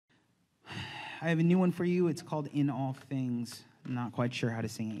I have a new one for you. It's called In All Things. I'm not quite sure how to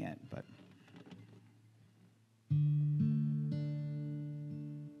sing it yet, but...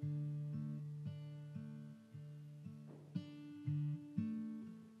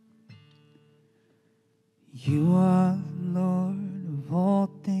 You are the Lord of all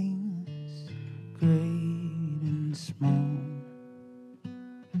things, great and small.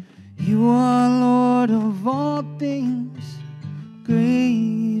 You are Lord of all things,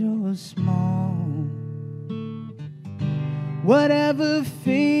 great or small. Whatever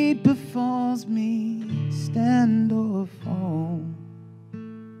fate befalls me, stand or fall,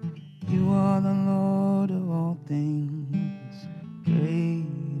 you are the Lord of all things, great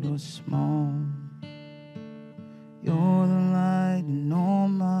or small. You're the light in all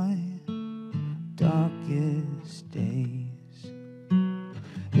my darkest days.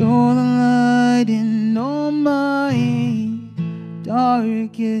 You're the light in all my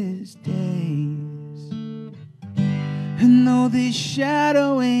darkest days. And though this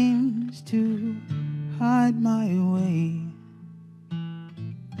shadow aims to hide my way,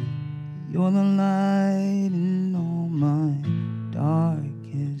 you're the light in all my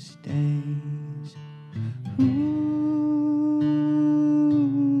darkest days. Ooh.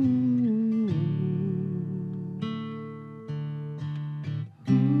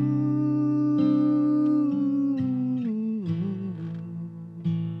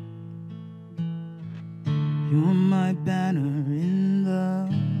 You're my banner in the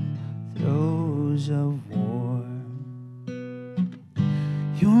throes of war.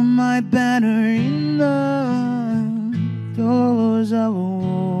 You're my banner in the throes of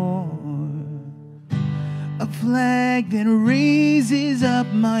war. A flag that raises up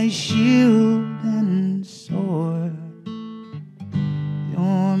my shield and sword.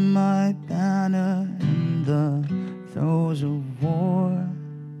 You're my banner in the throes of war.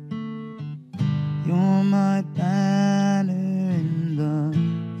 You're my banner in the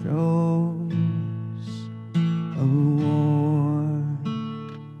throes of war.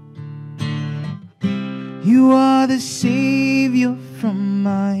 You are the Savior from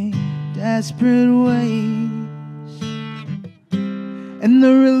my desperate ways, and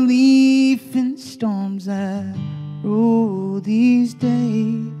the relief in storms that roll these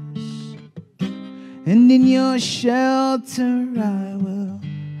days. And in your shelter I will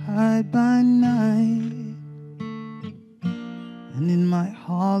hide by night, and in my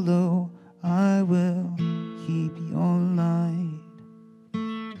hollow I will keep your light.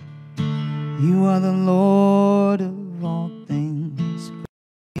 You are the Lord of all things,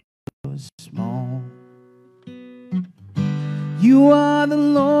 great or small. You are the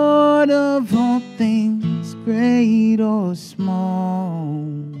Lord of all things, great or small.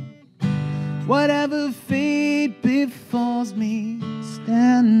 Whatever fate befalls me,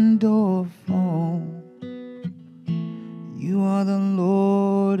 stand or fall, you are the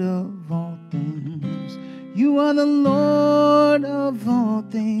Lord of all things. You are the Lord of all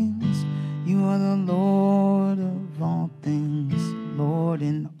things. You are the Lord